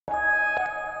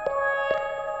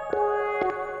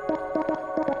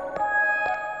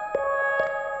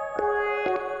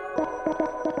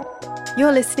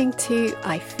You're listening to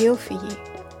I Feel For You.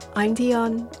 I'm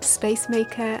Dion, space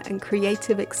maker and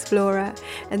creative explorer,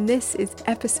 and this is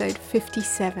episode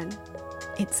 57.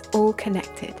 It's all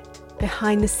connected,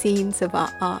 behind the scenes of our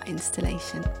art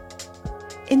installation.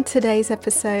 In today's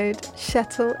episode,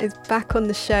 Shetel is back on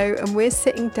the show and we're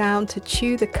sitting down to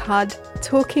chew the cud,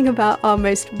 talking about our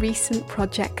most recent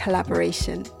project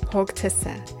collaboration,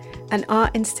 Hogtusse, an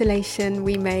art installation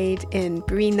we made in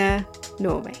Bryne,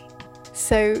 Norway.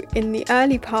 So in the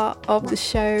early part of the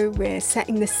show, we're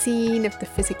setting the scene of the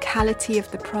physicality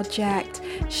of the project,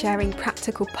 sharing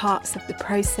practical parts of the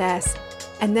process,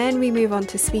 and then we move on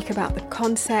to speak about the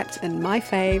concept and my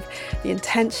fave, the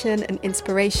intention and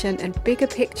inspiration and bigger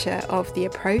picture of the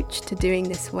approach to doing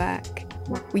this work.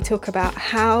 We talk about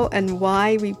how and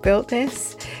why we built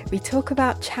this. We talk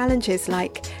about challenges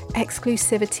like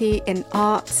exclusivity in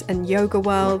art and yoga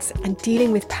worlds and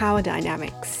dealing with power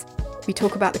dynamics. We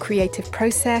talk about the creative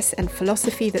process and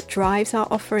philosophy that drives our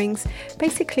offerings,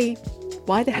 basically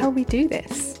why the hell we do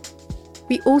this.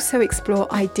 We also explore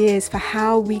ideas for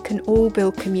how we can all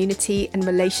build community and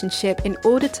relationship in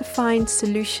order to find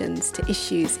solutions to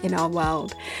issues in our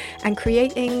world, and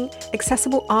creating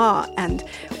accessible art and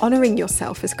honouring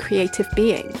yourself as a creative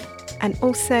being, and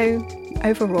also,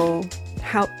 overall,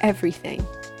 how everything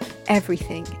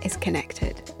is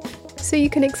connected. So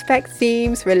you can expect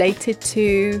themes related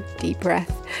to deep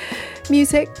breath,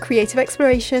 music, creative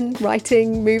exploration,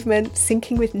 writing, movement,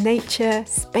 syncing with nature,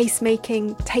 space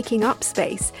making, taking up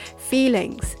space,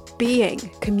 feelings, being,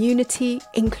 community,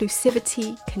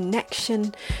 inclusivity,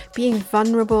 connection, being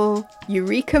vulnerable,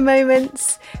 eureka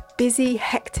moments, busy,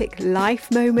 hectic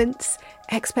life moments,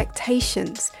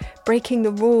 expectations, breaking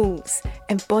the rules,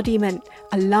 embodiment,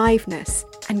 aliveness,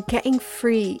 and getting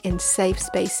free in safe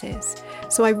spaces.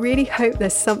 So I really hope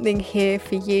there's something here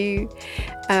for you.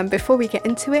 Before we get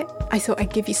into it, I thought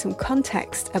I'd give you some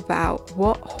context about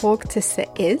what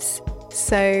Hogtusse is.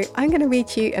 So I'm going to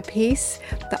read you a piece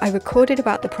that I recorded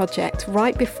about the project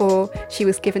right before she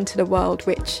was given to the world,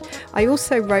 which I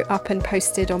also wrote up and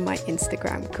posted on my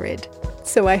Instagram grid.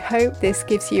 So I hope this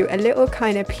gives you a little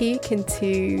kind of peek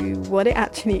into what it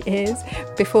actually is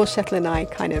before Shetel and I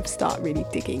kind of start really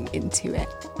digging into it.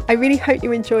 I really hope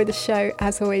you enjoy the show.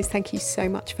 As always, thank you so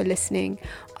much for listening.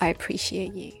 I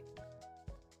appreciate you.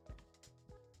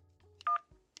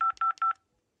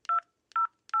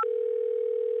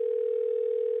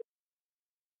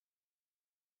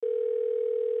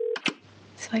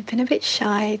 So I've been a bit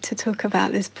shy to talk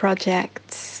about this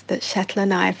project that Shetel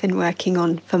and I have been working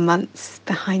on for months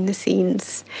behind the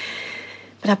scenes.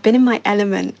 But I've been in my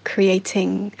element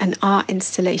creating an art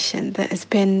installation that has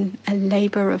been a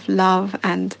labour of love,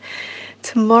 and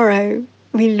tomorrow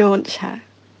we launch her,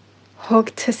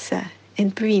 Hogtusse in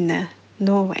Bryne,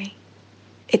 Norway.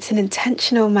 It's an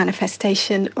intentional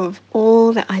manifestation of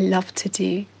all that I love to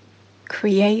do.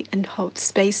 Create and hold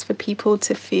space for people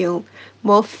to feel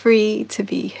more free to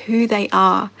be who they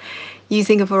are,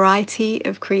 using a variety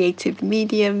of creative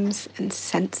mediums and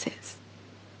senses.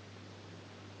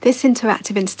 This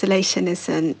interactive installation is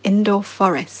an indoor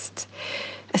forest,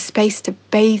 a space to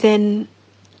bathe in,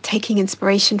 taking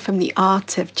inspiration from the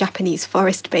art of Japanese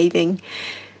forest bathing.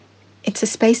 It's a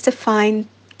space to find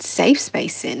safe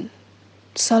space in,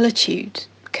 solitude,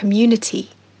 community,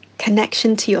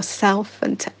 connection to yourself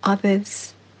and to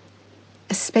others,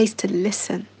 a space to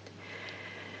listen,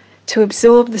 to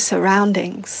absorb the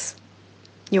surroundings,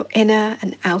 your inner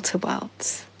and outer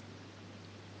worlds.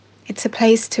 It's a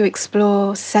place to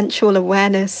explore sensual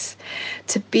awareness,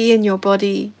 to be in your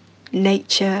body,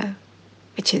 nature,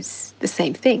 which is the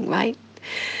same thing, right?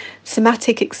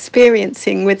 Somatic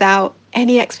experiencing without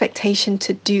any expectation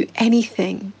to do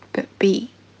anything but be.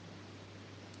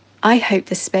 I hope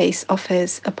the space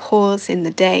offers a pause in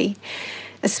the day,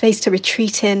 a space to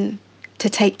retreat in, to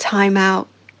take time out,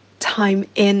 time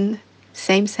in,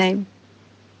 same.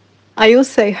 I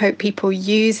also hope people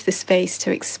use the space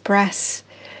to express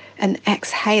and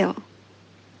exhale,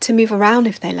 to move around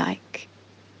if they like,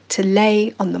 to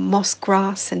lay on the moss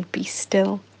grass and be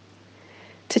still,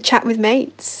 to chat with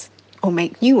mates or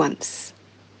make new ones,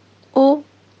 or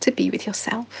to be with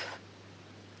yourself,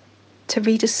 to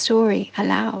read a story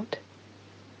aloud.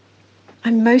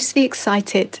 I'm mostly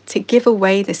excited to give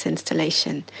away this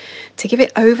installation, to give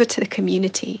it over to the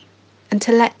community, and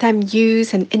to let them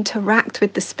use and interact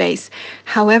with the space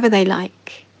however they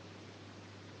like.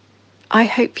 I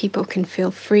hope people can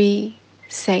feel free,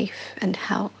 safe, and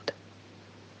held.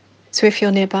 So if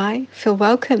you're nearby, feel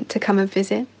welcome to come and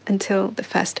visit until the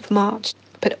 1st of March.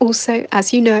 But also,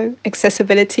 as you know,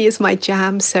 accessibility is my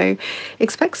jam, so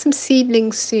expect some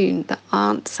seedlings soon that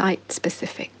aren't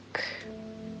site-specific.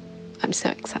 I'm so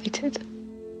excited.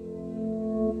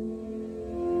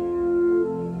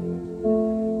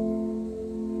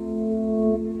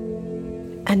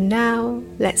 And now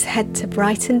let's head to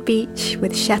Brighton Beach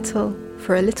with Shetel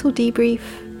for a little debrief,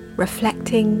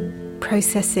 reflecting,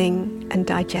 processing and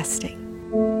digesting.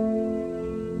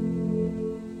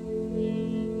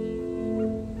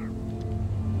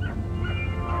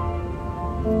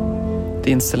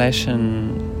 The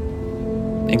installation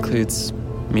includes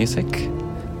music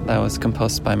that was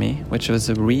composed by me, which was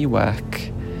a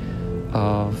rework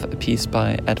of a piece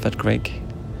by Edvard Grieg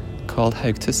called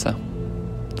Haugtussa.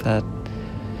 That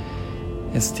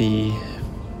is the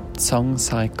song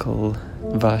cycle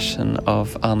version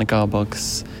of Arne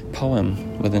Garbog's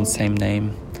poem within the same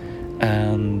name.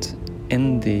 And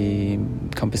in the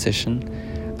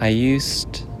composition, I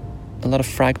used a lot of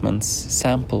fragments,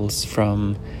 samples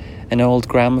from an old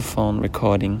gramophone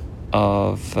recording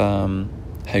of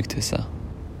Haugtussa.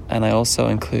 And I also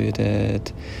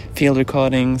included field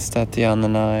recordings that Diane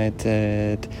and I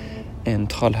did in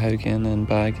Trollhaugen in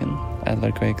Bergen,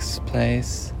 Edvard Grieg's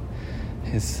place,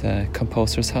 his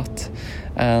composer's hut,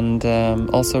 and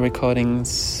also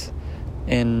recordings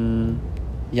in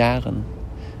Jæren,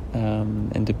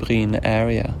 in the Bryne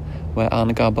area, where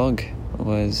Arne Garbog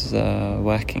was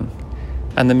working.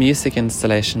 And the music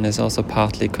installation is also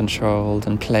partly controlled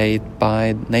and played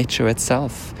by nature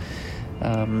itself.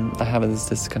 I have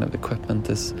this kind of equipment,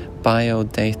 this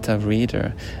biodata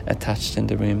reader attached in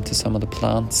the room to some of the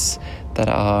plants that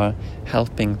are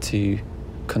helping to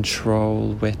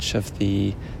control which of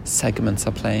the segments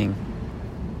are playing.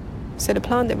 So the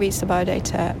plant that reads the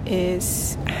biodata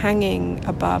is hanging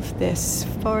above this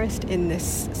forest in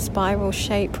this spiral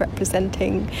shape,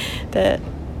 representing that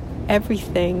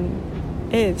everything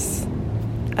is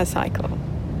a cycle.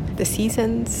 The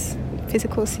seasons,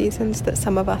 physical seasons that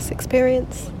some of us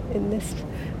experience in this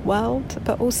world,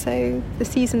 but also the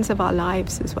seasons of our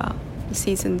lives as well, the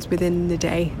seasons within the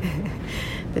day,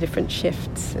 the different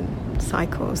shifts and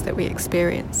cycles that we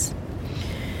experience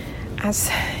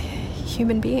as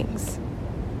human beings.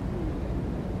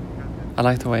 I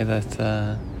like the way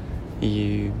that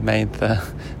you made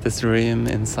this room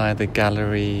inside the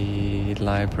gallery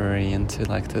library into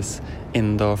like this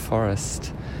indoor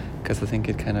forest, because I think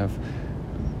it kind of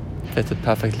fitted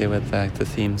perfectly with the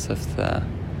themes of the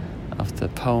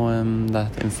poem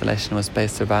that the installation was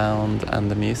based around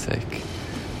and the music.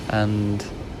 And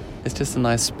it's just a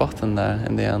nice spot in there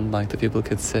in the end, like the people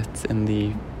could sit in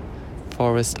the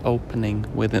forest opening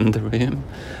within the room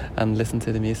and listen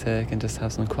to the music and just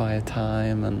have some quiet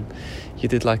time. And you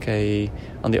did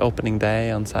on the opening day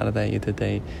on Saturday, you did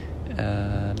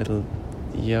a little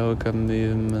yoga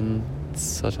movement,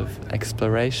 sort of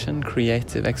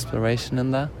creative exploration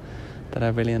in there that I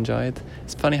really enjoyed.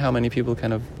 It's funny how many people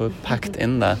kind of were packed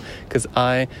in there, because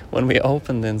when we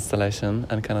opened the installation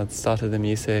and kind of started the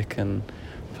music and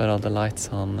put all the lights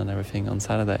on and everything on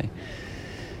Saturday,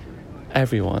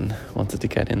 everyone wanted to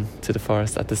get into the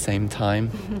forest at the same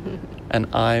time. And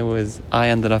I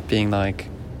ended up being like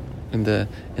in the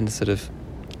sort of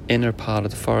inner part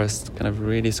of the forest, kind of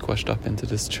really squashed up into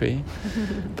this tree.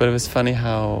 But it was funny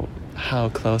how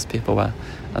close people were,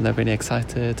 and they're really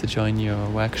excited to join your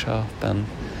workshop. And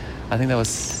I think that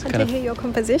was and to hear your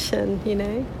composition,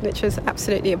 which was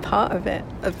absolutely a part of it,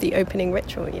 of the opening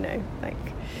ritual, like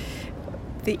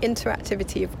the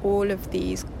interactivity of all of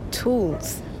these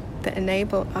tools that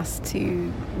enable us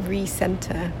to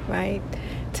recenter, right?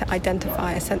 To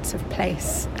identify a sense of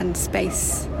place and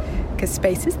space, because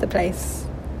space is the place.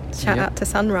 Shout out to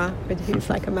Sunra, who's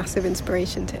like a massive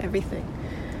inspiration to everything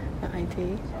that I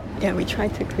do. Yeah, we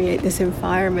tried to create this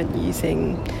environment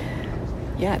using,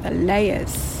 the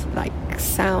layers, like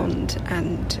sound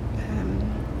and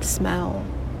smell,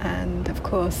 and of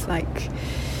course, like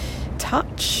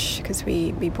touch, because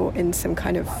we brought in some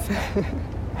kind of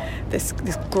this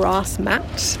grass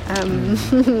mat,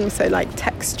 so like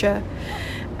texture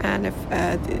and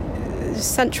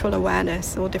central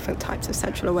awareness, all different types of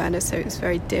central awareness. So it's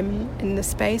very dim in the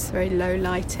space, very low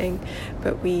lighting,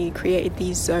 but we created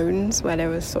these zones where there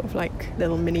was sort of like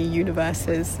little mini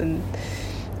universes. And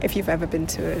if you've ever been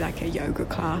to a yoga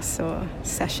class or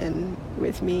session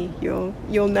with me, you'll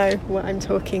know what I'm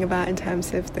talking about in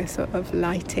terms of the sort of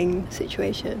lighting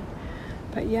situation.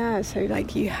 But so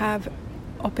like you have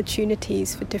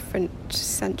opportunities for different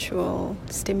sensual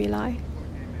stimuli,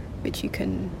 which you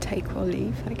can take or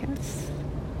leave, I guess.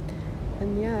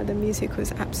 And the music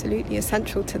was absolutely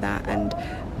essential to that. And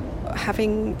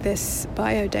having this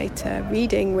biodata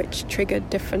reading, which triggered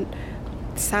different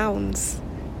sounds,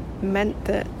 meant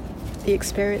that the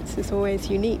experience is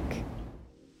always unique.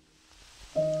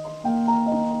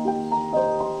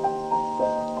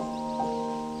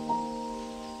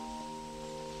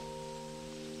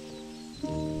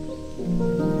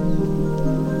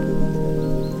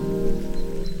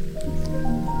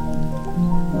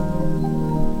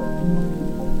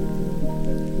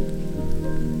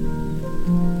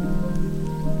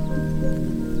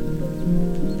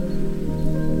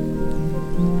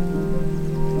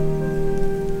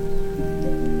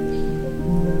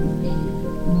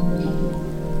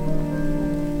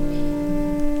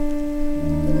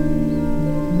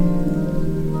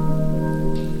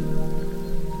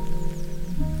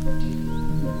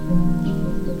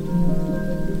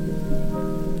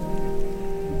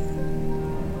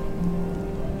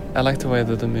 I like the way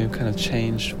that the mood kind of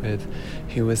changed with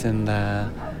who was in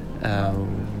there,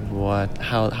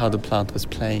 how the plant was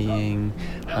playing,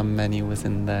 how many was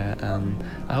in there, and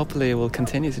hopefully it will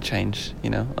continue to change,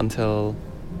 until,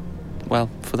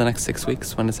 for the next 6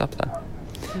 weeks when it's up there.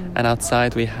 And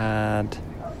outside we had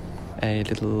a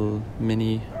little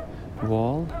mini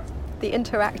wall. The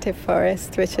interactive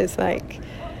forest, which is like,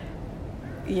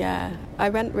 I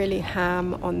went really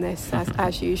ham on this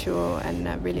as usual,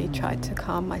 and really tried to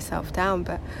calm myself down,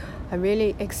 but I'm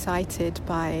really excited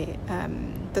by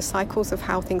the cycles of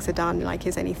how things are done. Like,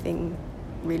 is anything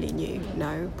really new?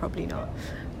 No, probably not.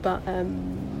 But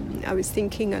I was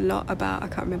thinking a lot about, I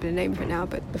can't remember the name of it now,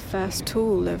 but the first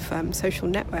tool of social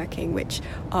networking, which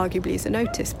arguably is a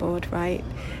notice board, right?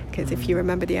 Because if you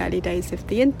remember the early days of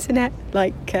the internet,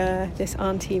 like this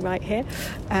auntie right here,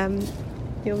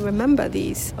 you'll remember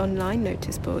these online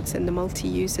notice boards and the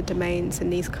multi-user domains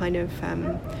and these kind of,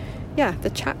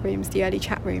 the chat rooms, the early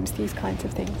chat rooms, these kinds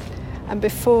of things. And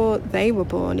before they were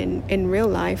born in real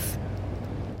life,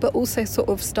 but also sort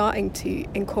of starting to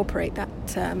incorporate that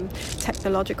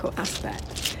technological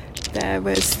aspect. There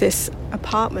was this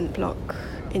apartment block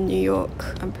in New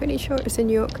York, I'm pretty sure it was in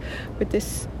New York, with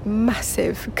this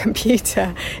massive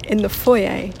computer in the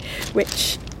foyer,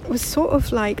 which was sort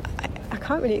of like, I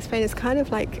can't really explain, it's kind of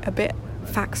like a bit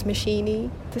fax machine-y.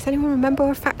 Does anyone remember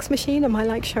a fax machine? Am I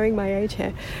like showing my age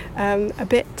here? A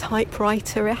bit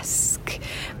typewriter-esque,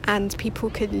 and people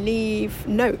could leave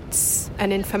notes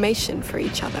and information for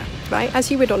each other, right?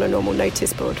 As you would on a normal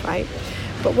notice board, right?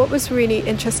 But what was really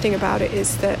interesting about it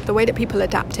is that the way that people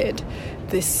adapted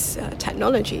this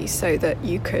technology so that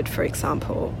you could, for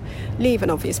example, leave an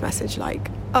obvious message like,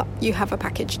 you have a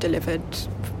package delivered,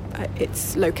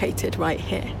 it's located right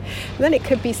here. And then it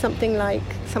could be something like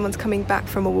someone's coming back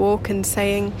from a walk and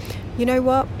saying, you know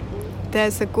what,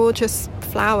 there's a gorgeous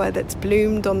flower that's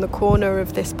bloomed on the corner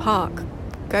of this park,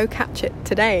 go catch it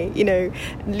today,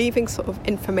 leaving sort of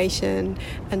information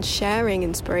and sharing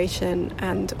inspiration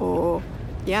and or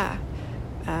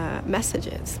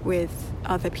messages with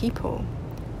other people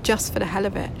just for the hell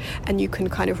of it. And you can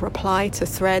kind of reply to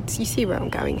threads. You see where I'm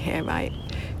going here, right?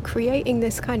 Creating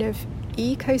this kind of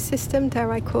ecosystem,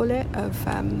 dare I call it, of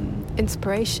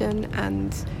inspiration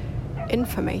and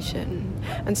information.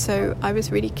 And so I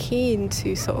was really keen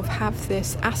to sort of have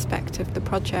this aspect of the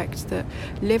project that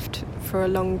lived for a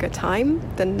longer time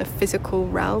than the physical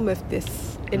realm of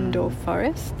this indoor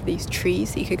forest, these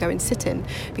trees that you could go and sit in.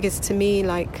 Because to me,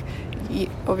 like,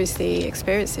 obviously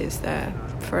experiences, they're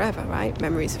forever, right?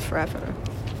 Memories are forever,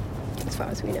 as far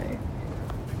as we know.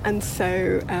 And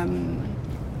so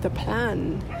the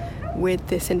plan with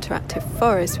this interactive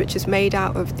forest, which is made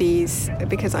out of these,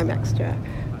 because I'm extra,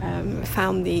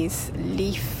 found these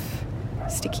leaf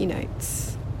sticky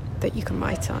notes that you can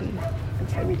write on. And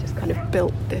so we just kind of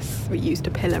built this, we used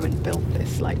a pillar and built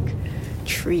this like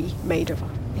tree made up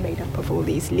of all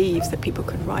these leaves that people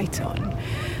could write on,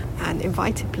 and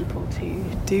invited people to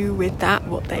do with that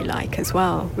what they like as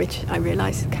well, which I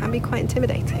realised can be quite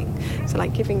intimidating. So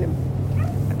like giving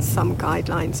them some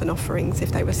guidelines and offerings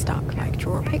if they were stuck, like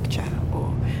draw a picture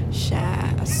or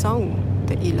share a song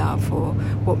that you love, or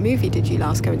what movie did you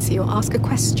last go and see, or ask a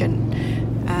question.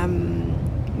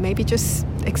 Maybe just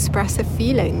express a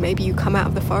feeling. Maybe you come out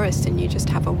of the forest and you just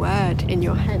have a word in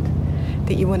your head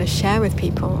that you want to share with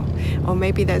people. Or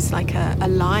maybe there's like a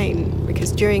line,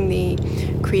 because during the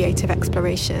creative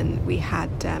exploration we had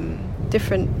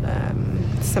different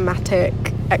somatic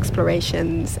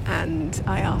explorations, and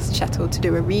I asked Kjetil to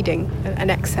do a reading, an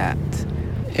excerpt.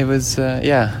 It was,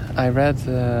 I read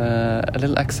a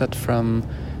little excerpt from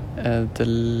the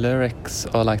lyrics,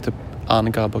 or like the Arne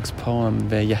Garbog's poem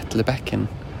Ved Gjetlebekken,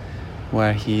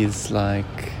 where he's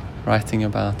like writing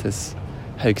about this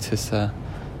Haugtusse,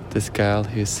 this girl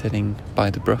who's sitting by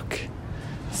the brook,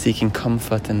 seeking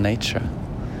comfort in nature,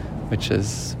 which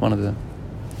is one of the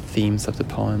themes of the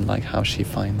poem, like how she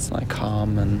finds like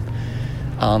calm and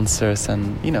answers,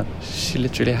 and she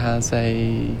literally has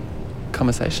a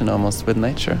conversation almost with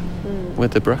nature,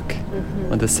 with the brook,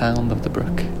 with the sound of the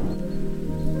brook.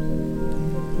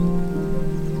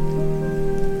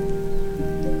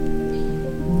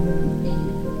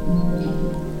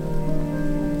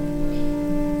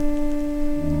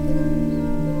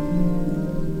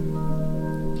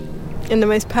 And the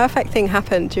most perfect thing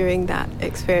happened during that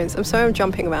experience. I'm sorry I'm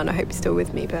jumping around, I hope you're still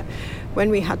with me, but when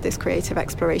we had this creative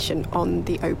exploration on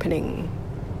the opening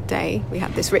day, we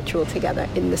had this ritual together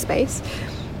in the space.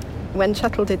 When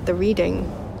Kjetil did the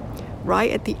reading,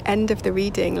 right at the end of the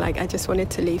reading, like I just wanted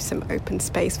to leave some open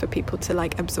space for people to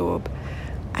like absorb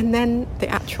And then the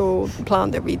actual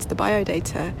plant that reads the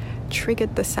biodata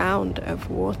triggered the sound of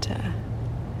water,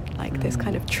 like this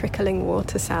kind of trickling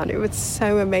water sound. It was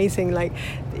so amazing. Like,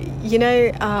 you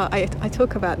know, I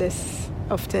talk about this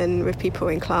often with people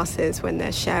in classes when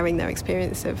they're sharing their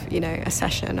experience of, you know, a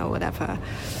session or whatever,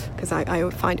 because I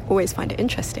always find it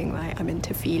interesting, right? I'm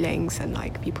into feelings and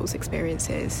like people's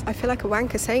experiences. I feel like a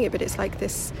wanker saying it, but it's like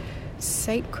this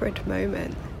sacred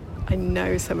moment. I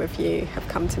know some of you have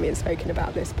come to me and spoken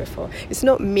about this before. It's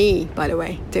not me, by the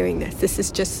way, doing this. This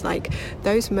is just like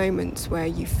those moments where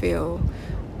you feel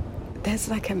there's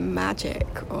like a magic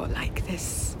or like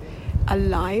this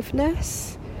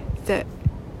aliveness that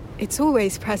it's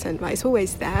always present, right? It's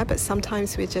always there, but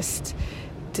sometimes we're just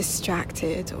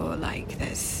distracted, or like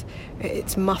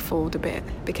it's muffled a bit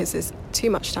because there's too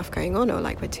much stuff going on, or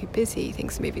like we're too busy,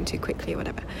 things are moving too quickly or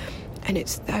whatever. And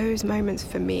it's those moments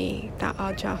for me that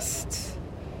are just,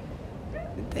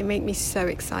 they make me so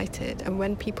excited. And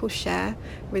when people share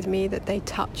with me that they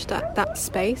touched that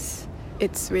space,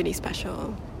 it's really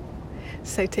special.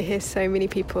 So to hear so many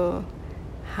people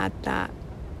had that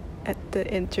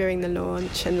during the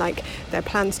launch, and like their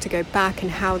plans to go back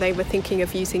and how they were thinking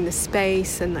of using the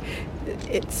space, and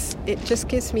it just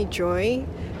gives me joy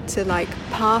to like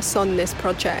pass on this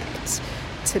project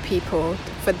to people,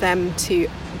 for them to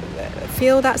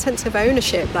feel that sense of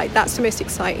ownership. Like that's the most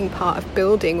exciting part of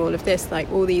building all of this,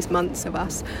 like all these months of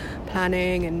us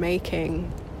planning and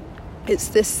making. It's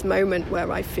this moment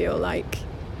where I feel like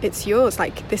it's yours,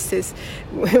 like this is,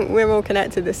 we're all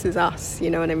connected, this is us, you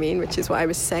know what I mean? Which is what I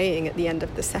was saying at the end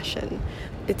of the session.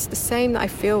 It's the same that I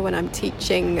feel when I'm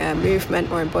teaching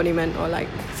movement or embodiment or like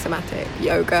somatic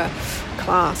yoga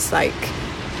class. Like,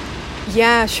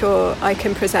 yeah, sure, I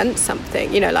can present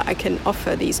something, you know, like I can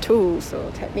offer these tools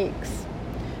or techniques,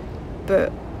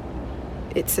 but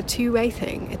it's a two-way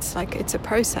thing. It's like, it's a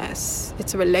process.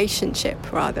 It's a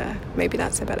relationship, rather. Maybe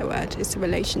that's a better word. It's a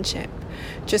relationship.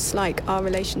 Just like our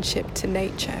relationship to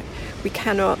nature. We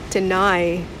cannot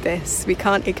deny this. We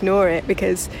can't ignore it,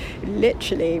 because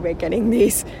literally we're getting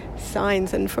these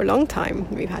signs, and for a long time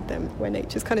we've had them, where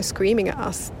nature's kind of screaming at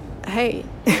us, hey,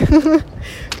 can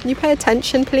you pay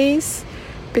attention, please?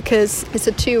 Because it's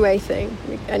a two-way thing.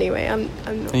 Anyway, I'm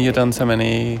not. And you've done so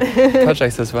many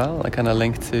projects as well, like kind of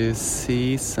linked to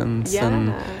seasons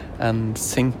and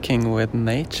syncing with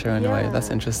nature in a way. That's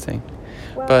interesting.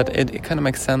 Well, but it kind of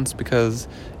makes sense, because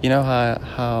you know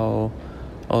how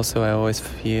also I always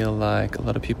feel like a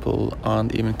lot of people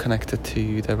aren't even connected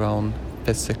to their own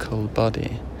physical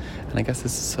body, and I guess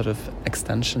it's a sort of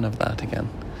extension of that again,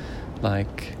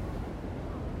 like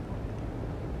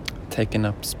taking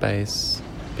up space,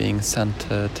 being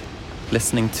centered,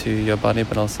 listening to your body,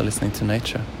 but also listening to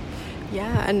nature.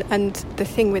 Yeah, and the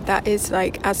thing with that is,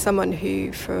 like, as someone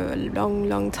who for a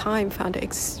long time found it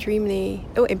extremely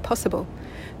impossible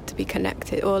to be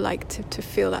connected, or like to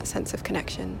feel that sense of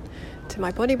connection to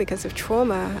my body because of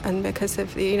trauma and because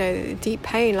of, you know, deep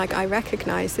pain, like I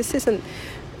recognize this isn't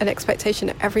an expectation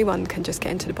that everyone can just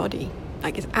get into the body.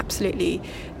 Like, it's absolutely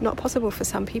not possible for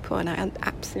some people, and I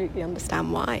absolutely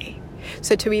understand why.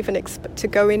 So to even to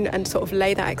go in and sort of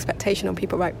lay that expectation on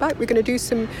people, right, we're going to do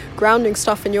some grounding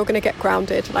stuff and you're going to get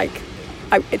grounded, like,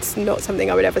 it's not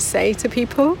something I would ever say to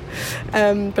people,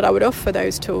 but I would offer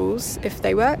those tools. If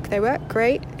they work,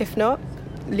 great. If not,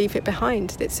 leave it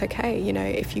behind. It's okay. You know,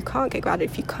 if you can't get grounded,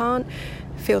 if you can't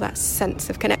feel that sense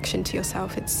of connection to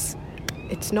yourself,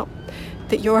 it's not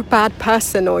that you're a bad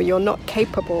person or you're not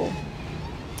capable.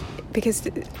 Because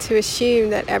to assume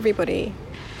that everybody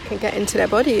can get into their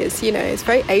body is, you know, it's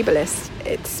very ableist.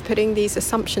 It's putting these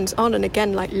assumptions on, and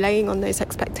again, like laying on those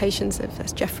expectations of,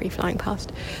 there's Jeffrey flying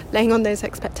past, laying on those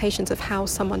expectations of how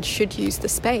someone should use the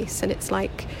space. And it's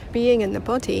like being in the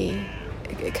body,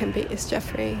 it can be, it's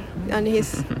Jeffrey, and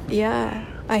he's, yeah,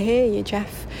 I hear you,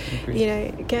 Jeff. You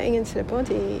know, getting into the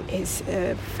body is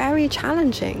very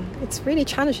challenging. It's really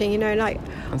challenging, you know, like,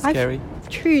 and scary.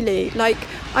 Truly, like,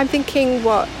 I'm thinking,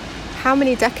 how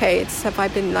many decades have I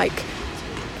been like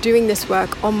doing this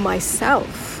work on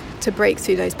myself to break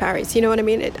through those barriers? You know what I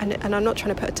mean? And I'm not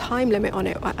trying to put a time limit on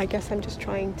it. I guess I'm just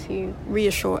trying to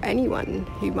reassure anyone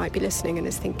who might be listening and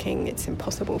is thinking it's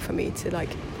impossible for me to, like,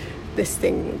 this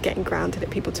thing, getting grounded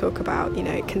that people talk about, you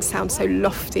know, it can sound so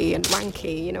lofty and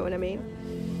wanky, you know what I mean?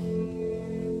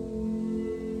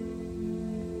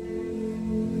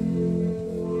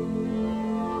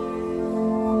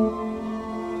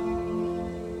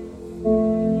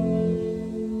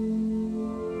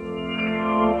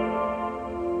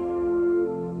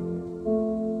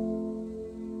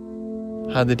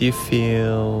 How did you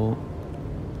feel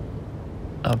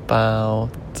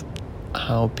about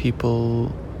how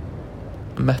people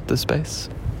met the space?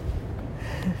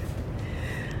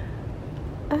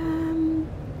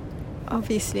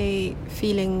 Obviously,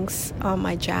 feelings are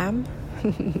my jam.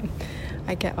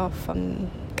 I get off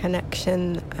on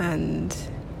connection and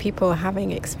people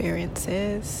having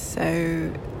experiences.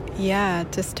 So, yeah,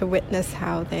 just to witness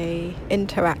how they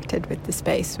interacted with the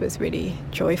space was really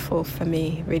joyful for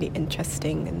me, really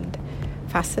interesting and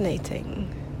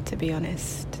fascinating, to be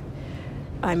honest.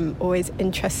 I'm always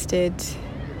interested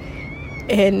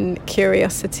in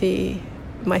curiosity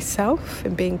myself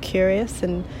and being curious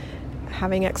and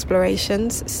having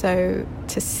explorations, so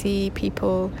to see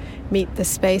people meet the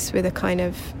space with a kind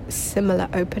of similar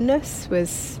openness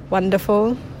was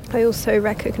wonderful. I also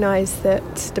recognise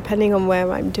that depending on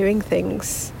where I'm doing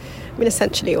things, I mean,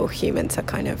 essentially all humans are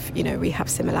kind of, we have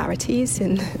similarities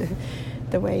in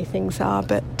the way things are,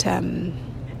 but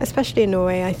especially in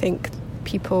Norway, I think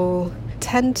people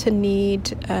tend to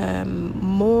need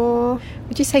more,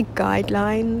 would you say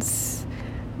guidelines?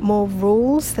 More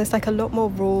rules. There's like a lot more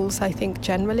rules, I think,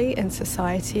 generally in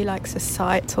society, like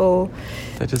societal.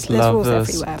 They just love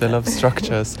those. They love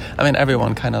structures. I mean,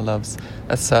 everyone kind of loves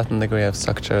a certain degree of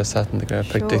structure, a certain degree of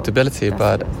predictability.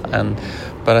 But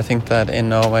I think that in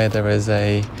Norway there is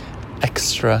a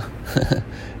extra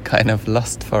kind of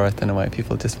lust for it in a way.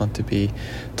 People just want to be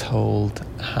told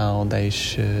how they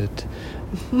should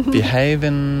behave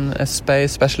in a space,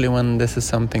 especially when this is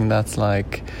something that's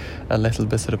like a little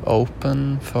bit sort of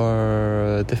open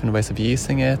for different ways of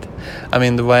using it. I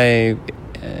mean, the way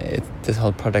this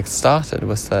whole project started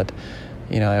was that,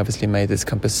 I obviously made this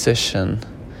composition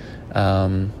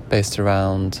based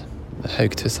around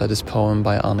Haugtussa, this poem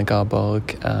by Arne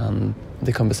Garborg, and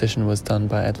the composition was done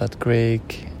by Edvard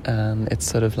Grieg, and it's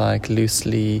sort of like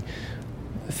loosely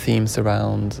themes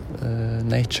around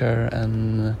nature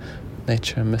and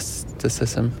nature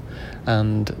mysticism.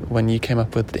 And when you came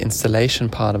up with the installation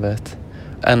part of it,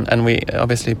 and we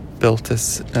obviously built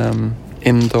this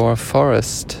indoor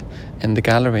forest in the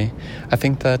gallery, I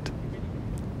think that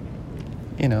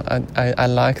I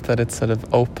like that it's sort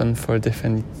of open for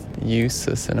different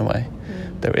uses in a way.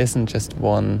 There isn't just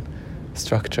one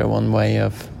structure, one way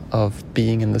of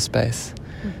being in the space.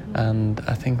 And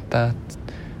I think that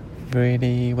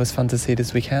really was fun to see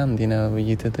this weekend.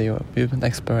 You did the movement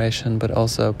exploration, but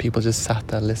also people just sat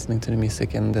there listening to the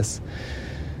music in this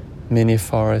mini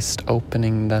forest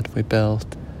opening that we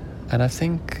built. And I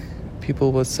think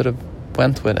people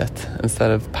went with it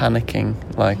instead of panicking,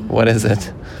 like, what is it?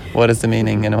 What is the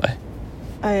meaning in a way?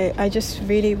 I just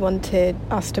really wanted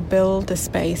us to build a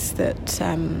space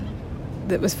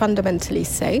that was fundamentally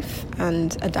safe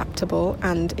and adaptable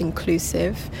and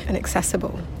inclusive and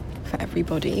accessible for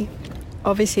everybody.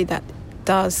 Obviously that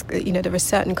does, there are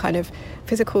certain kind of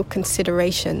physical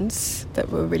considerations that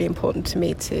were really important to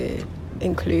me to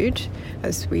include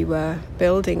as we were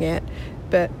building it,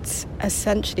 but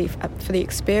essentially for the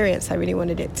experience I really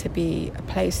wanted it to be a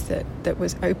place that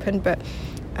was open, but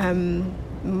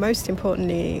most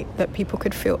importantly that people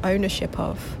could feel ownership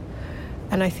of.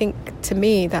 And I think to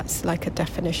me that's like a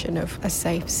definition of a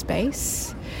safe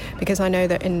space, because I know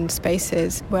that in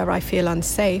spaces where I feel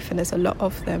unsafe, and there's a lot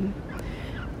of them,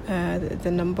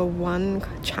 the number one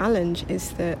challenge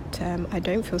is that I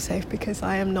don't feel safe because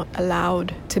I am not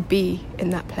allowed to be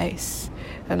in that place,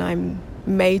 and I'm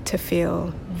made to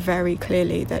feel very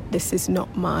clearly that this is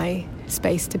not my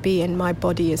space to be in, my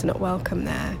body is not welcome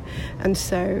there. And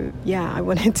so I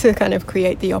wanted to kind of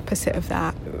create the opposite of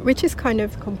that, which is kind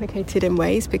of complicated in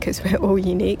ways because we're all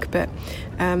unique, but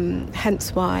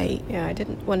hence why I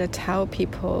didn't want to tell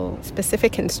people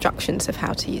specific instructions of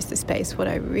how to use the space. What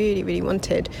I really, really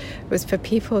wanted was for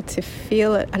people to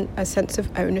feel a sense of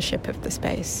ownership of the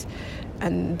space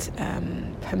and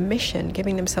permission,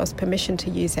 giving themselves permission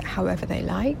to use it however they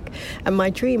like. And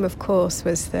my dream, of course,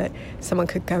 was that someone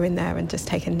could go in there and just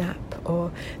take a nap,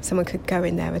 or someone could go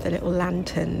in there with a little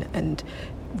lantern and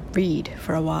read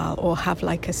for a while, or have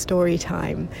like a story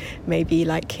time, maybe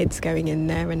like kids going in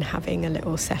there and having a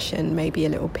little session, maybe a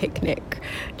little picnic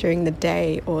during the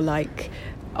day, or like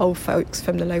old folks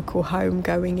from the local home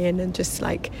going in and just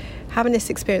like having this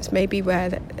experience, maybe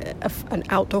where an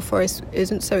outdoor forest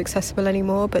isn't so accessible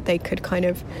anymore, but they could kind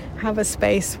of have a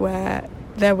space where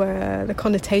there were the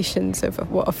connotations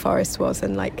of what a forest was,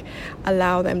 and like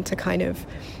allow them to kind of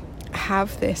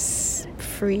have this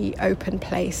free, open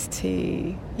place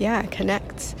to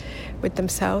connect with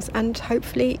themselves and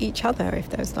hopefully each other if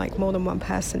there's like more than one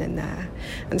person in there.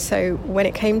 And so when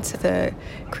it came to the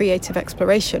creative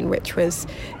exploration, which was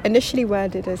initially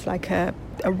worded as like a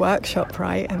workshop,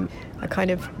 right, a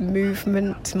kind of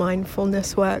movement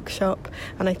mindfulness workshop,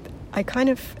 and I kind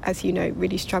of, as you know,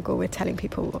 really struggle with telling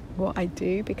people what I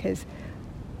do, because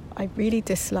I really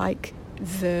dislike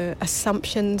the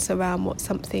assumptions around what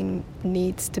something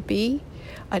needs to be.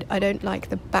 I don't like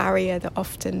the barrier that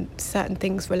often certain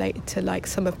things related to like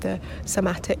some of the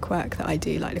somatic work that I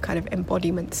do, like the kind of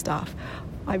embodiment stuff.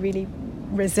 I really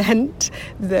resent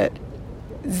that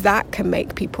can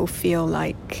make people feel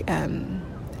like,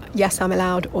 yes, I'm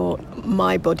allowed, or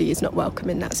my body is not welcome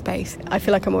in that space. I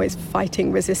feel like I'm always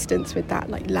fighting resistance with that,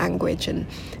 like language, and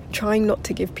trying not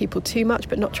to give people too much,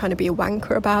 but not trying to be a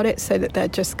wanker about it so that they're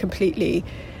just completely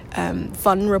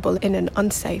vulnerable in an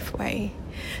unsafe way.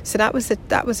 So that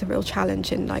was a real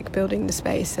challenge in like building the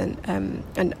space and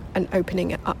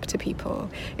opening it up to people.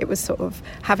 It was sort of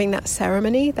having that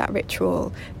ceremony, that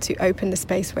ritual, to open the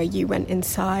space where you went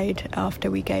inside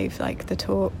after we gave like the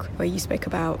talk where you spoke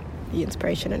about the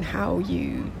inspiration and how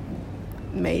you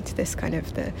made this kind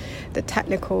of the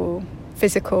technical,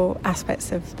 physical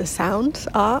aspects of the sound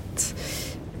art.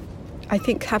 I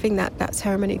think having that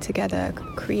ceremony together,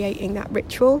 creating that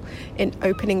ritual in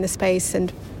opening the space,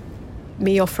 and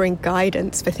me offering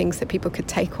guidance for things that people could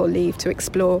take or leave to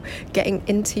explore, getting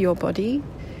into your body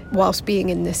whilst being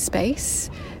in this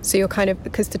space. So you're kind of,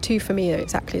 because the two for me are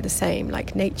exactly the same.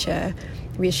 Like nature,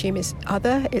 we assume is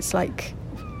other. It's like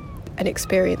an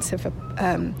experience of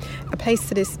a place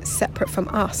that is separate from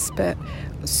us, but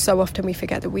so often we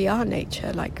forget that we are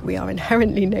nature, like we are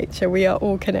inherently nature, we are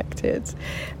all connected.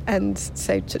 And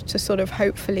so to sort of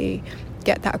hopefully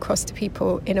get that across to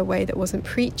people in a way that wasn't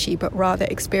preachy but rather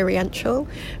experiential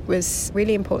was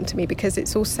really important to me, because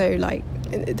it's also like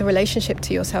the relationship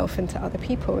to yourself and to other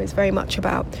people is very much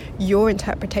about your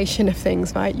interpretation of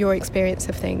things, right? Your experience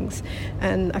of things.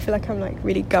 And I feel like I'm like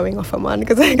really going off on one,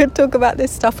 because I could talk about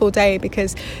this stuff all day,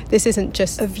 because this isn't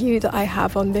just a view that I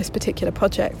have on this particular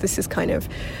project. This is kind of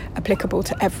applicable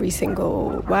to every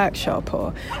single workshop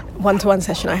or one-to-one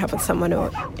session I have with someone,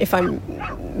 or if I'm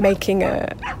making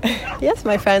a yes,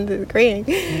 my friend is agreeing,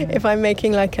 if I'm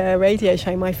making like a radio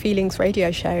show, my feelings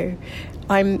radio show,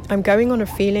 I'm going on a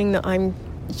feeling that I'm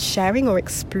sharing or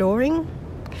exploring,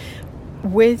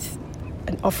 with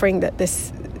an offering that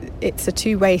it's a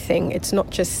two-way thing. It's not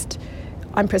just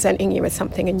I'm presenting you with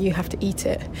something and you have to eat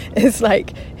it. It's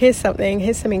like, here's something,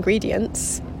 here's some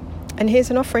ingredients, and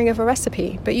here's an offering of a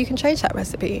recipe, but you can change that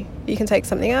recipe. You can take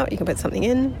something out, you can put something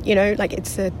in, you know, like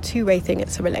it's a two-way thing,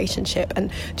 it's a relationship. And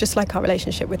just like our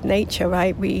relationship with nature,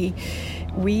 right, we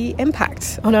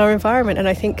impact on our environment. And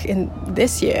I think in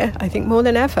this year, I think more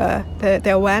than ever,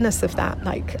 the awareness of that,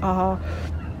 like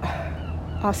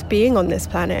us being on this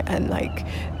planet, and like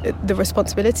the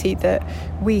responsibility that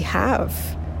we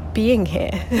have being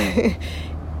here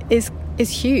is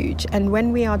huge. And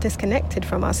when we are disconnected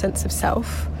from our sense of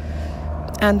self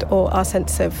and or our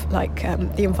sense of like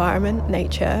the environment,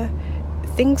 nature,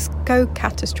 things go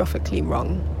catastrophically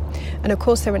wrong. And of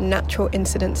course there are natural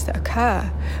incidents that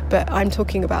occur, but I'm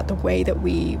talking about the way that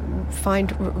we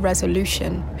find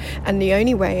resolution. And the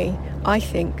only way I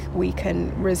think we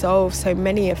can resolve so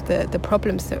many of the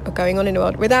problems that are going on in the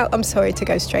world, without, I'm sorry to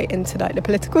go straight into like the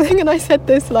political thing, and I said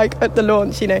this like at the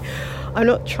launch, you know, I'm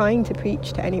not trying to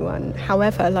preach to anyone.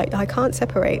 However, like I can't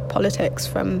separate politics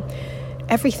from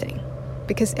everything,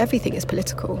 because everything is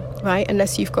political, right?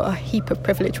 Unless you've got a heap of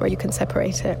privilege where you can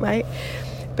separate it, right?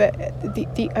 But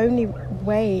the only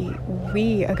way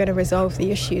we are going to resolve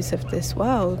the issues of this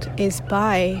world is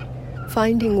by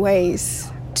finding ways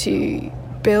to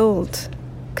build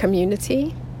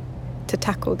community to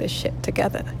tackle this shit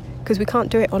together. Because we can't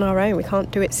do it on our own, we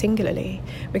can't do it singularly.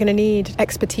 We're going to need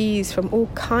expertise from all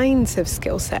kinds of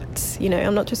skill sets. You know,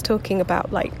 I'm not just talking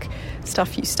about like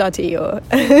stuff you study or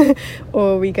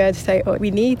or we go to say, oh,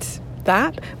 we need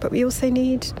that, but we also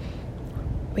need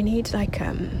like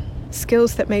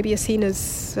skills that maybe are seen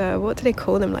as what do they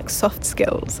call them, like soft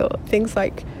skills, or things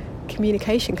like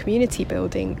communication, community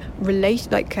building,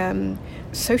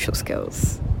 social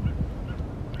skills,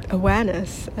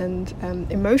 awareness, and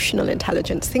emotional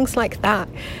intelligence, things like that.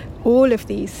 All of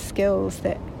these skills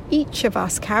that each of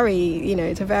us carry, you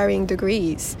know, to varying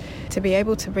degrees, to be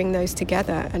able to bring those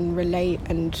together and relate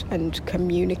and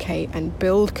communicate and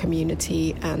build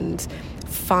community and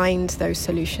find those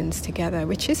solutions together,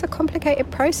 which is a complicated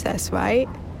process, right?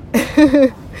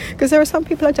 Because there are some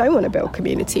people I don't want to build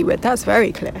community with. That's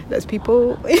very clear. There's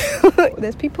people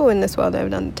in this world that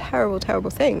have done terrible, terrible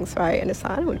things, right? And it's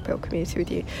like, I don't want to build community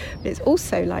with you. But it's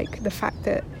also like the fact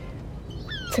that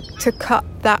to cut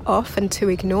that off and to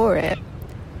ignore it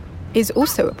is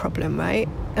also a problem, right?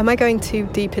 Am I going too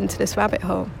deep into this rabbit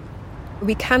hole?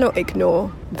 We cannot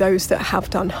ignore those that have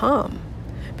done harm,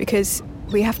 because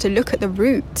we have to look at the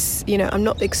roots. You know, I'm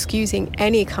not excusing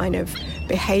any kind of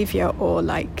behavior or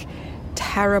like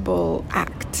terrible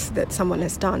act that someone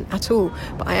has done at all,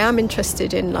 but I am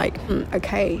interested in like,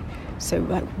 okay, so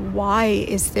like, why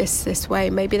is this way?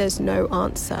 Maybe there's no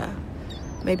answer,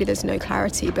 maybe there's no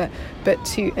clarity, but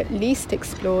to at least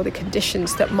explore the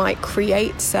conditions that might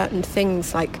create certain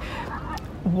things. Like,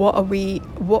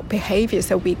 what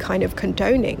behaviors are we kind of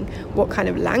condoning? What kind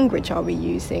of language are we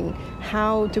using?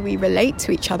 How do we relate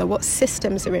to each other? What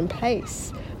systems are in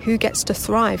place? Who gets to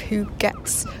thrive? Who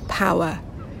gets power?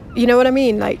 You know what I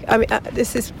mean? Like,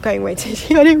 this is going way too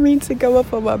deep. I didn't mean to go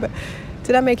off on one, but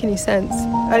did that make any sense?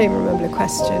 I don't even remember the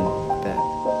question, but...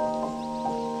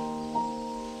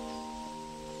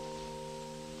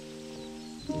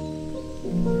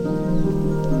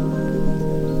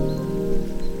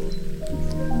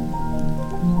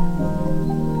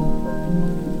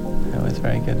 I was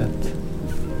very good at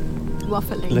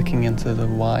waffling. Looking into the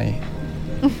why.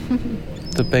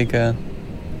 The bigger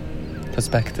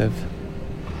perspective.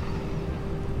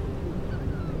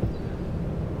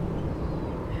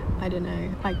 I don't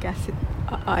know. I guess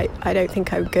I don't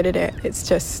think I'm good at it. It's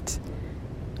just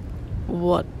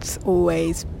what's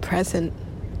always present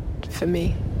for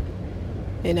me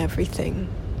in everything.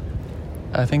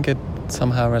 I think it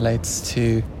somehow relates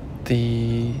to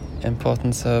the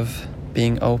importance of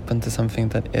being open to something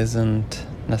that isn't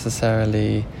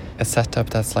necessarily a setup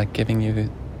that's like giving you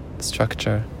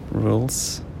structure,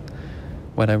 rules.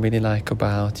 What I really like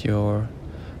about your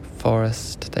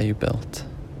forest that you built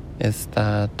is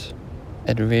that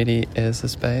it really is a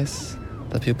space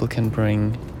that people can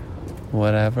bring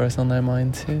whatever is on their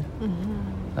mind to,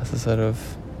 as a sort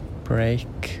of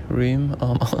break room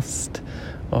almost,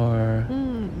 or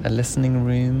a listening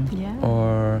room,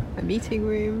 or a meeting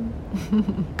room,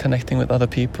 connecting with other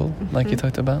people, like you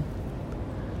talked about.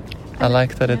 I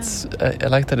like that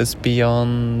it's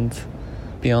beyond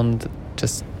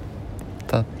just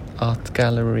that art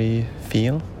gallery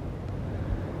feel.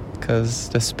 Because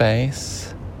the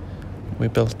space we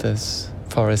built this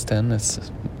forest in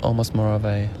is almost more of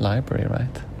a library,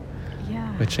 right? Yeah.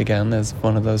 Which again is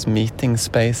one of those meeting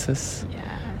spaces.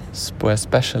 Yes. Where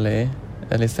especially,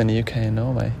 at least in the UK and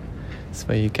Norway, it's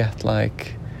where you get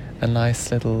like a nice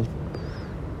little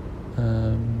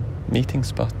meeting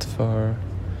spot for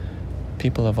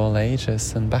people of all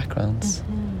ages and backgrounds.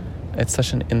 It's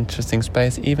such an interesting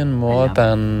space, even more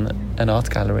than an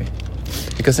art gallery.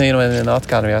 Because, you know, in an art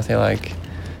gallery, I feel like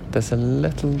there's a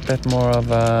little bit more of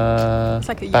a it's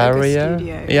like a barrier. Yoga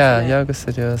studio. Yeah, yoga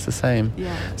studio is the same.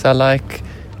 Yeah. So I like...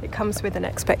 It comes with an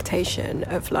expectation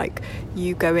of like,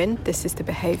 you go in, this is the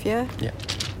behaviour. Yeah.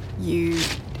 You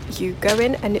go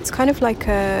in, and it's kind of like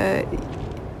a...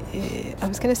 I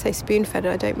was going to say spoon-fed,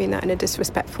 and I don't mean that in a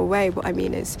disrespectful way. What I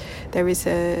mean is there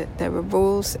are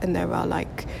rules, and there are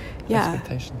like... Yeah.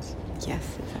 Expectations.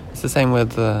 Yes, exactly. It's the same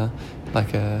with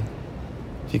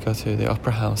if you go to the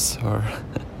opera house or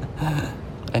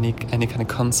any kind of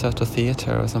concert or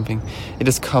theatre or something, it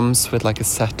just comes with like a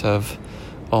set of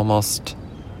almost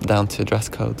down to dress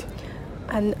code.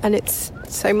 And it's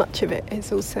so much of it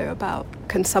is also about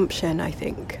consumption, I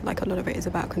think. Like a lot of it is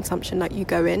about consumption. Like you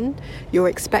go in, you're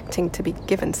expecting to be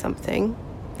given something,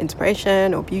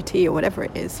 inspiration or beauty or whatever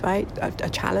it is, right? A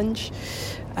challenge,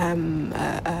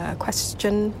 a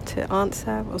question to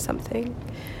answer or something.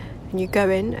 And you go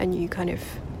in and you kind of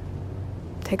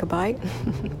take a bite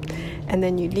and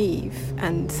then you leave,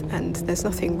 and there's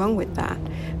nothing wrong with that.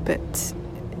 But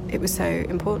it was so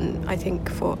important, I think,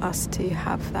 for us to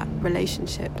have that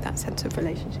relationship, that sense of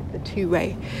relationship, the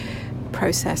two-way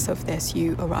process of this.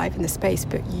 You arrive in the space,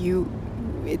 but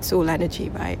it's all energy,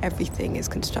 right? Everything is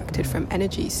constructed from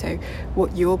energy. So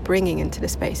what you're bringing into the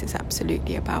space is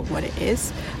absolutely about what it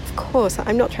is. Of course,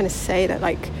 I'm not trying to say that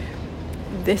like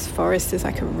this forest is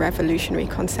like a revolutionary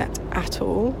concept at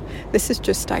all. This is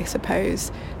just, I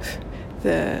suppose,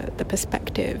 the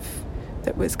perspective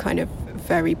that was kind of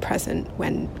very present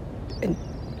when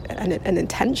an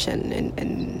intention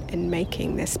in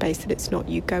making this space, that it's not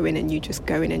you go in and you just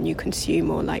go in and you consume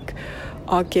or like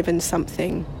are given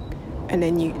something and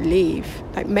then you leave.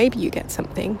 Like maybe you get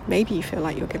something, maybe you feel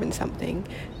like you're given something,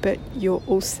 but you're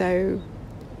also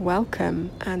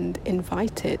welcome and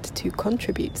invited to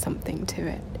contribute something to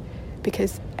it,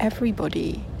 because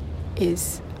everybody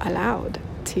is allowed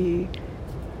to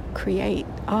create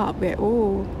art. We're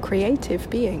all creative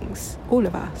beings, all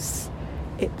of us.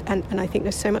 And I think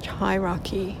there's so much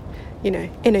hierarchy, you know,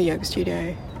 in a yoga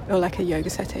studio or like a yoga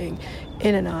setting,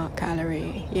 in an art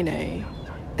gallery, you know,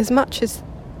 as much as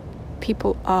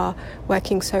people are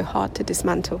working so hard to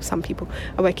dismantle, some people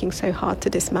are working so hard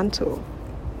to dismantle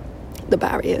the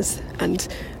barriers and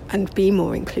be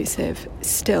more inclusive,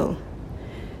 still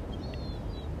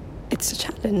it's a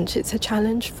challenge. It's a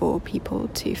challenge for people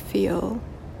to feel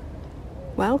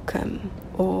welcome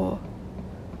or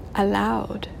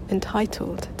allowed,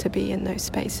 entitled to be in those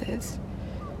spaces.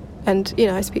 And, you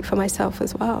know, I speak for myself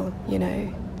as well, you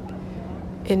know,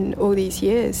 in all these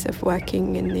years of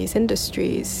working in these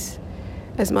industries,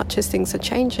 as much as things are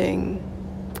changing,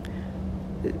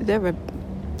 there are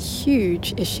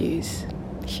huge issues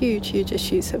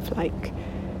of like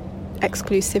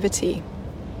exclusivity,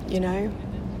 you know,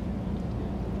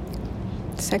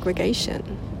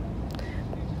 segregation,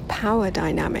 power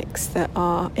dynamics that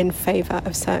are in favor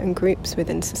of certain groups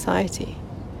within society.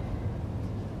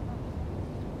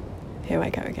 Here I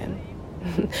go again.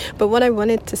 But what I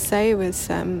wanted to say was,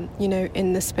 you know,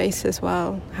 in the space as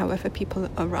well, however people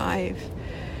arrive,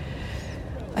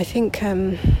 I think,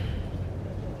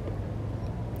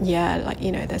 like,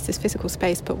 you know, there's this physical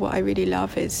space, but what I really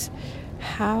love is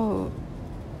how,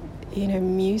 you know,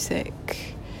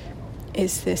 music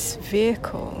is this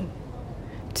vehicle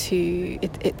to,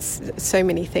 it's so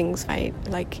many things, right?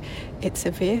 Like, it's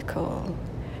a vehicle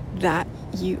that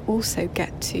you also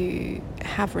get to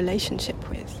have relationship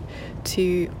with.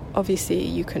 To, obviously,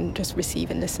 you can just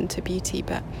receive and listen to beauty,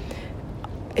 but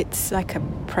it's like a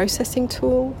processing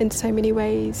tool in so many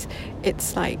ways.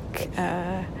 It's like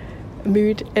a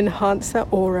mood enhancer,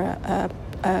 or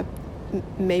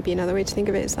maybe another way to think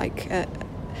of it is like an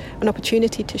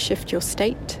opportunity to shift your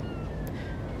state.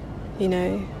 You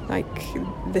know, like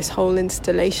this whole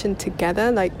installation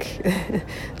together, like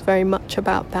it's very much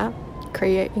about that,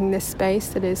 creating this space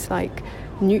that is like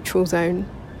neutral zone.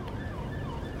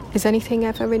 Is anything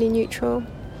ever really neutral?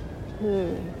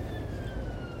 The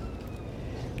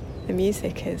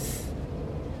music is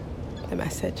the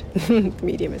message. The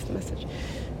medium is the message.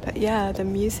 But yeah, the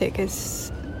music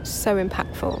is so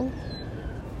impactful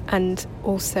and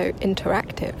also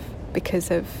interactive because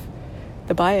of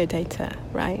the biodata,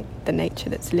 right? The nature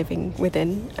that's living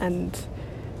within and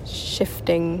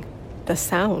shifting the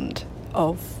sound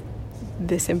of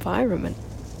this environment.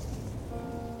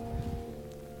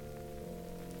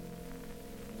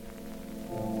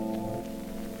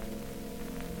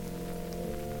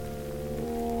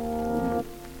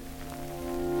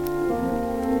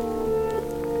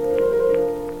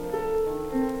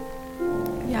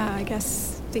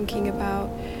 Thinking about,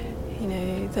 you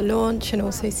know, the launch and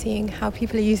also seeing how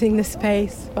people are using the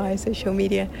space via social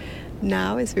media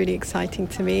now is really exciting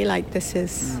to me. Like, this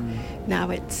is now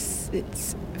it's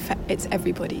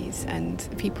everybody's, and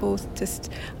people just,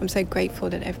 I'm so grateful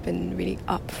that they've been really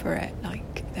up for it.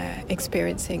 Like, they're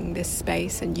experiencing this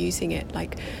space and using it,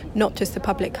 like not just the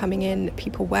public coming in,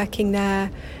 people working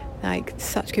there, like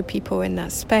such good people in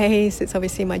that space. It's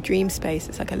obviously my dream space.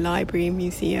 It's like a library,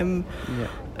 museum,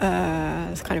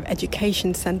 it's kind of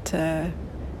education center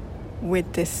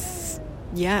with this,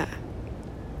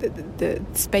 the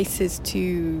spaces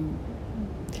to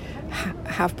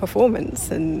have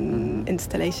performance and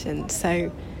installation.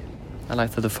 So I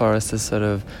like that the forest is sort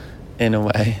of, in a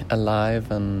way, alive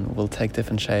and will take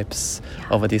different shapes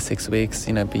over these 6 weeks,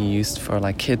 you know, be used for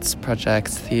like kids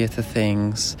projects, theatre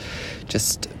things,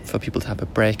 just for people to have a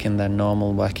break in their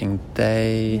normal working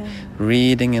day,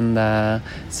 reading in there.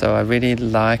 So I really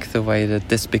like the way that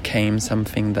this became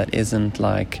something that isn't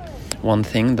like one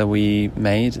thing that we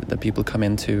made, that people come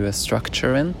into a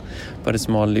structure in, but it's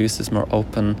more loose, it's more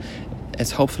open,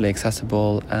 it's hopefully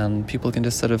accessible, and people can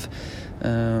just sort of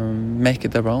make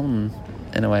it their own.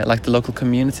 In a way, like the local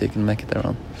community can make it their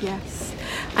own. Yes.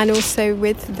 And also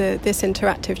with this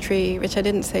interactive tree, which I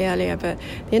didn't say earlier, but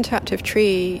the interactive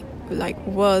tree like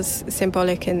was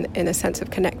symbolic in a sense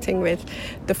of connecting with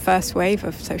the first wave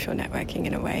of social networking,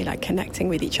 in a way, like connecting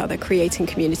with each other, creating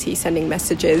community, sending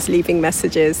messages, leaving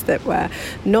messages that were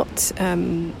not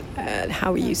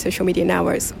how we use social media now,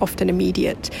 where it's often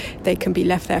immediate. They can be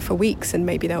left there for weeks and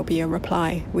maybe there'll be a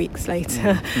reply weeks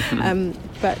later.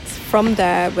 But from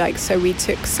there, like, so we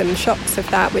took some shots of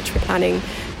that, which we're planning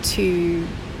to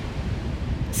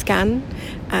scan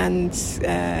and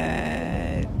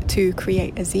to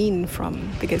create a zine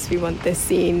from, because we want this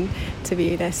zine to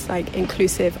be this like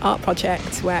inclusive art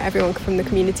project where everyone from the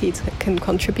community can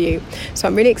contribute. So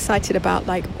I'm really excited about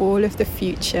like all of the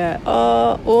future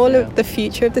of the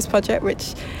future of this project,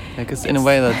 which because in a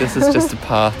way that this is just a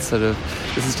part, sort of,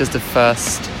 this is just the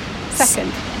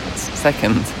second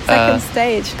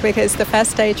stage, because the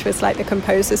first stage was like the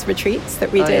composers retreats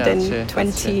that we did in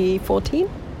 2014.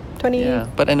 Yeah,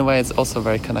 but in a way it's also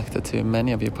very connected to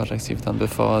many of your projects you've done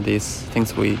before, these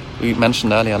things we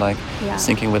mentioned earlier, like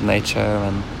syncing with nature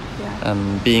and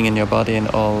and being in your body and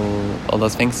all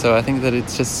those things. So I think that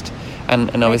it's just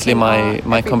and obviously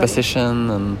my composition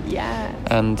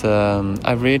and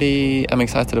I really am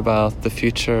excited about the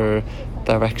future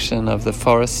direction of the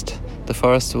forest. The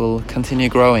forest will continue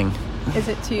growing. Is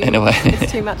it too in a way?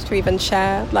 It's too much to even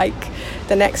share like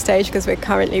the next stage, because we're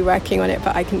currently working on it,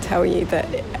 but I can tell you that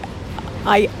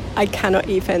I cannot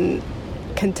even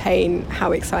contain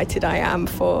how excited I am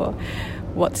for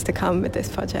what's to come with this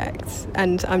project.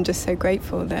 And I'm just so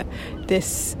grateful that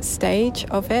this stage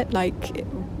of it, like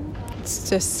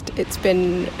it's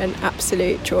been an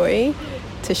absolute joy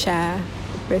to share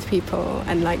with people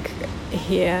and like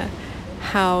hear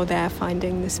how they're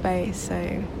finding the space.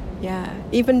 So yeah,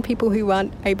 even people who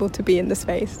weren't able to be in the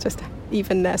space, just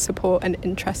even their support and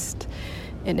interest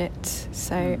in it.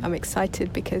 So I'm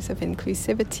excited because of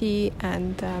inclusivity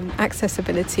and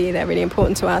accessibility. They're really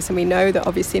important to us, and we know that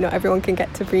obviously not everyone can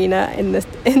get to Brina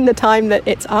in the time that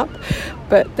it's up,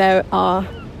 but there are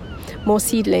more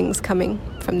seedlings coming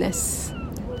from this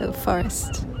little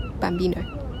forest, Bambino.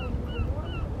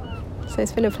 So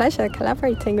it's been a pleasure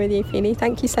collaborating with you, Fini.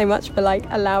 Thank you so much for like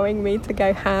allowing me to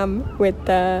go ham with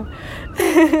the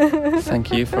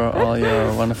Thank you for all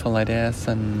your wonderful ideas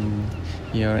and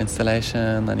your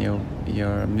installation and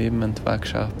your movement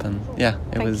workshop, and yeah,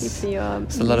 it was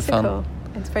a lot of fun.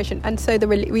 Inspiration. And so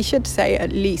we should say,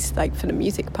 at least like for the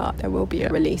music part, there will be a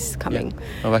release coming.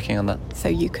 Yeah. We're working on that. So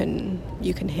you can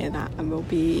hear that, and we'll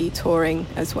be touring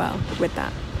as well with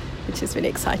that, which is really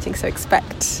exciting. So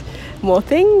expect more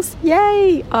things.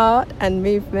 Yay! Art and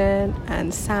movement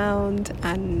and sound,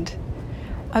 and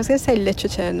I was going to say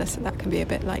literature, and that can be a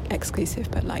bit like exclusive,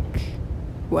 but like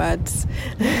words.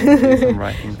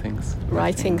 Writing things.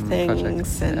 Writing things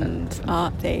projects, and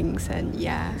art things, and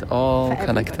yeah. It's all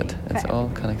connected. It's all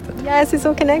connected. Yes, it's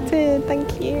all connected.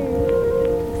 Thank you.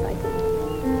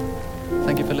 Excited.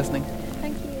 Thank you for listening.